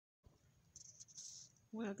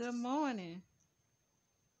Well, good morning.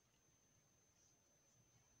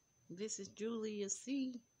 This is Julia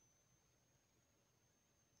C.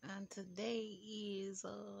 And today is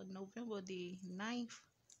November the 9th,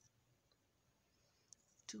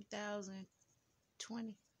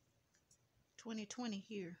 2020, 2020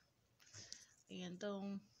 here. And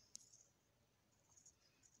the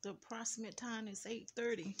approximate time is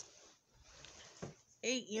 8:30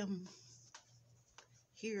 a.m.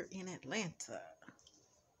 here in Atlanta.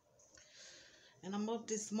 And I'm up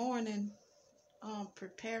this morning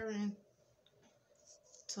preparing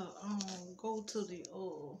to go to the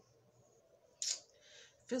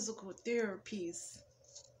physical therapist.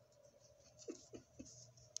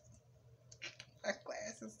 My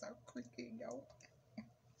glasses are creaking, yo.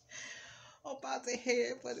 I'm about to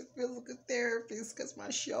head for the physical therapist because my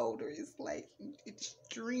shoulder is like in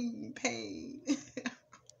extreme pain.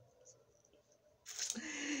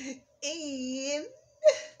 And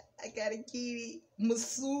I gotta get it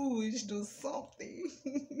massaged or something.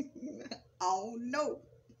 I don't know.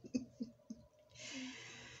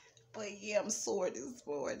 But yeah, I'm sore this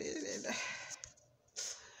morning and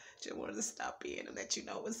just wanted to stop in and let you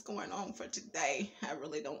know what's going on for today. I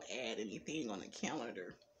really don't add anything on the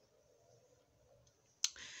calendar.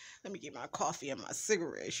 Let me get my coffee and my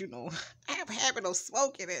cigarettes. I have a habit of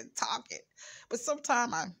smoking and talking, but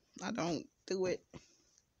sometimes I don't do it.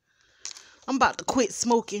 I'm about to quit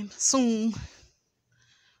smoking soon,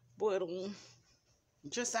 but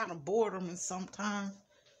just out of boredom and sometimes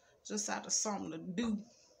just out of something to do,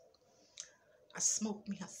 I smoke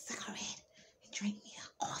me a cigarette and drink me a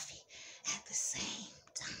coffee at the same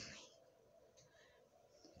time.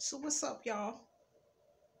 So what's up, y'all?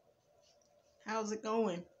 How's it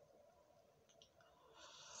going?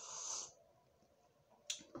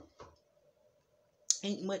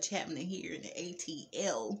 Ain't much happening here in the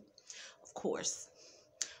ATL, of course,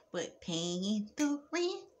 but paying the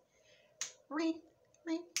rent, rent,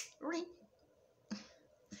 rent, rent.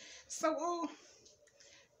 So,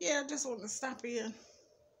 yeah, I just want to stop in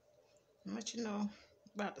and let you know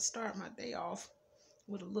about to start my day off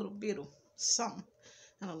with a little bit of something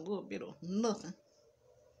and a little bit of nothing.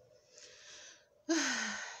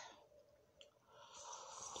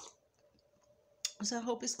 So I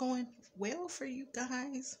hope it's going well for you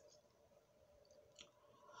guys.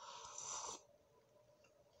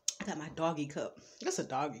 I got my doggy cup. It's a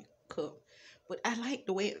doggy cup, but I like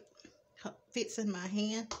the way it fits in my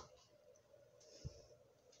hand.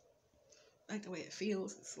 I like the way it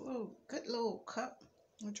feels. It's a good little cup.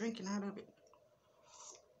 I'm drinking out of it.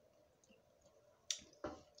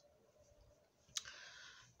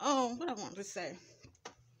 What I wanted to say.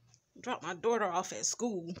 Dropped my daughter off at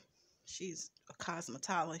school. She's a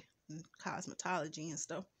cosmetology and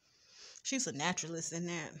stuff. She's a naturalist in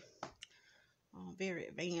that. Very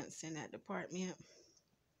advanced in that department.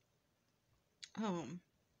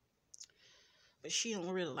 But she don't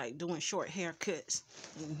really like doing short haircuts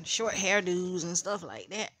and short hairdos and stuff like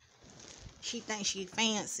that. She thinks she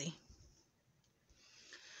fancy.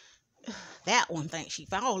 That one thinks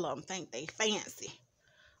all of them think they fancy.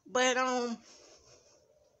 But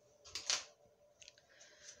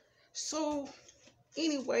so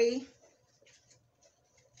anyway,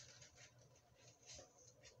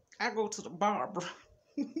 I go to the barber.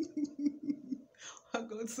 I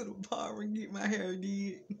go to the barber and get my hair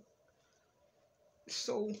did.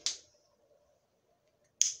 So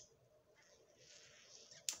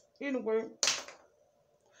anyway,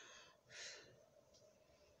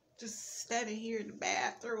 just standing here in the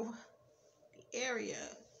bathroom area,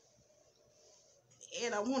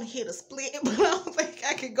 and I want to hit a split, but I don't think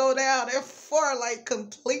I can go down that far, like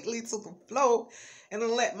completely to the floor, and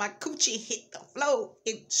then let my coochie hit the floor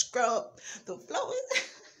and scrub the floor,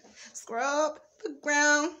 scrub the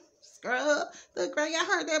ground, scrub the ground. Y'all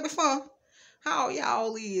heard that before? How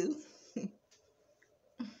y'all is?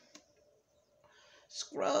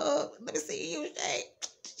 Scrub. Let me see you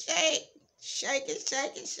shake, shake it,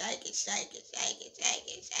 shake it, shake it, shake it, shake it, shake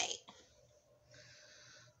it, shake it.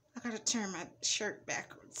 I gotta turn my shirt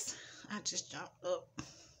backwards. I just jumped up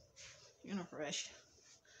in a rush.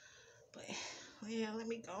 But yeah, let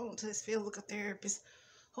me go to this physical therapist.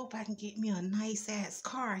 Hope I can get me a nice ass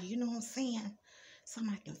car, you know what I'm saying?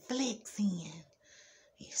 Something I can flex in.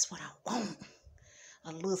 It's what I want.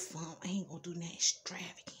 A little something. I ain't gonna do nothing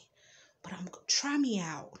extravagant. But I'm gonna try me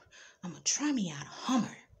out. I'm gonna try me out a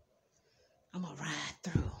Hummer. I'm gonna ride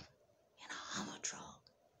through in a Hummer truck.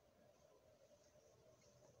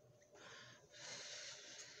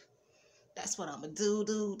 That's what I'm gonna do.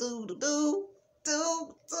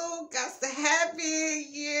 Got to have it.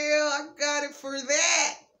 Yeah, I got it for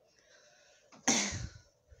that.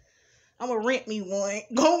 I'm gonna rent me one.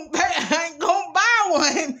 I ain't gonna buy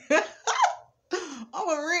one. I'm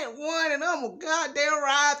gonna rent one and I'm gonna goddamn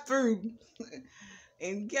ride through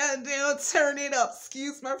and goddamn turn it up.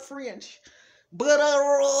 Excuse my French. But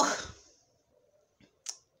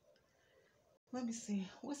let me see.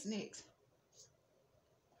 What's next?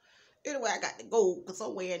 Anyway, I got to go because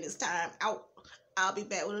I'm wearing this time out. I'll be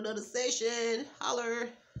back with another session. Holler.